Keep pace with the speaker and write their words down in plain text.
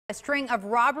A string of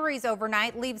robberies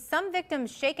overnight leaves some victims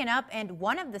shaken up and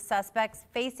one of the suspects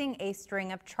facing a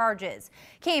string of charges.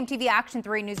 KMTV Action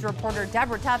 3 News reporter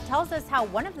Deborah Tuff tells us how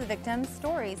one of the victims'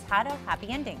 stories had a happy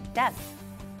ending. Deb.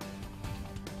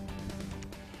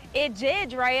 It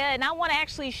did, Rhea, and I want to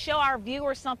actually show our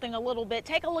viewers something a little bit.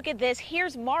 Take a look at this.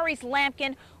 Here's Maurice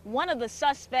Lampkin, one of the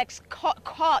suspects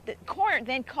caught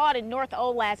in North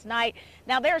O last night.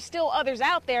 Now, there are still others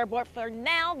out there, but for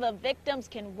now, the victims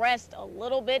can rest a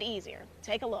little bit easier.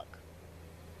 Take a look.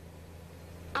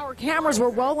 Our cameras were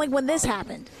rolling when this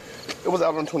happened. It was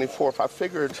out on 24th. I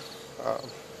figured,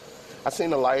 I seen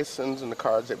the license and the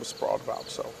cards, they were sprawled about,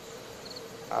 so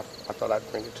I thought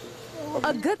I'd bring it to you. Okay.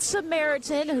 A good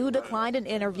Samaritan who declined an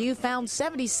interview found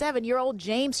 77-year-old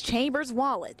James Chambers'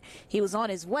 wallet. He was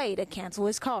on his way to cancel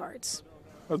his cards.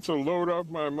 That's a load off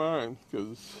my mind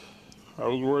because I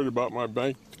was worried about my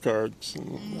bank cards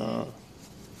and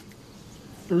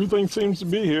everything seems to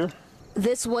be here.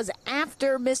 This was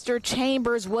after Mr.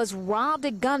 Chambers was robbed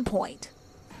at gunpoint.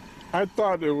 I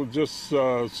thought it was just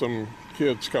some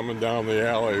kids coming down the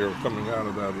alley or coming out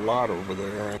of that lot over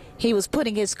there. He was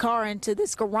putting his car into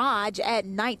this garage at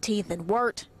 19th and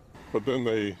Wirt. But then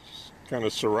they kind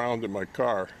of surrounded my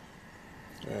car,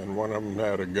 and one of them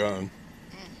had a gun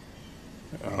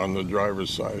on the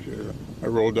driver's side here. I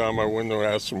rolled down my window,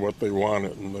 asked them what they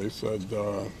wanted, and they said,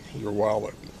 your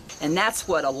wallet. And that's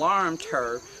what alarmed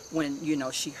her when,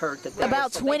 she heard that.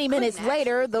 About 20 minutes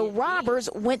later, the robbers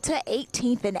went to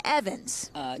 18th and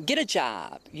Evans. Get a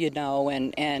job,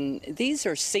 and these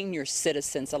are senior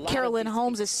citizens. Carolyn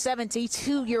Holmes'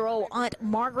 72-year-old aunt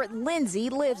Margaret Lindsay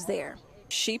lives there.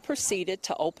 She proceeded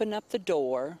to open up the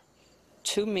door.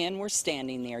 Two men were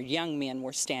standing there, young men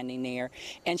were standing there,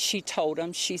 and she told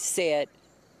them, she said,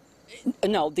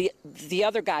 no, the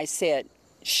other guy said,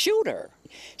 shoot her.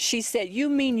 She said, you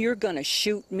mean you're going to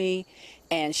shoot me?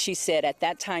 And she said at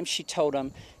that time she told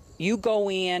him, you go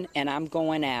in and I'm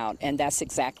going out. And that's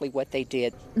exactly what they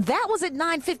did. That was at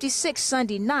 9:56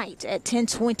 Sunday night. At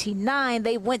 10:29,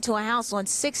 they went to a house on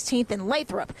 16th and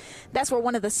Lathrop. That's where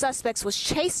one of the suspects was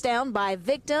chased down by a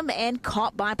victim and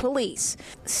caught by police.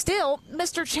 Still,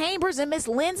 Mr. Chambers and Miss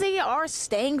Lindsay are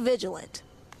staying vigilant.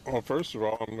 Well, first of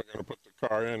all, I'm going to put the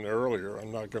car in earlier.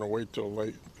 I'm not going to wait till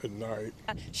late at night.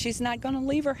 She's not going to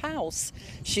leave her house.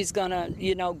 She's going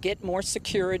to, get more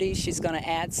security. She's going to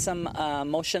add some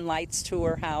motion lights to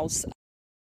her house.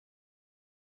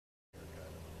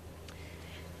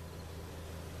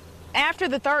 After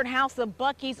the third house, the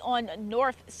Buc-ee's on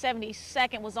North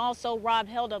 72nd was also robbed,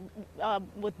 held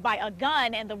by a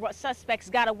gun, and the suspects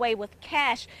got away with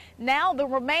cash. Now the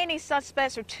remaining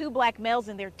suspects are two black males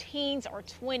in their teens or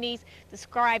 20s,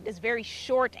 described as very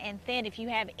short and thin. If you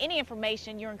have any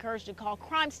information, you're encouraged to call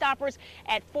Crime Stoppers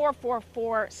at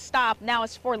 444-STOP. Now,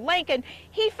 as for Lincoln,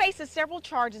 he faces several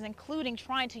charges, including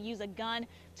trying to use a gun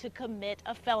to commit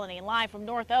a felony. Live from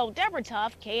North O, Deborah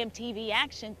Tuff, KMTV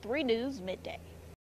Action 3 News Midday.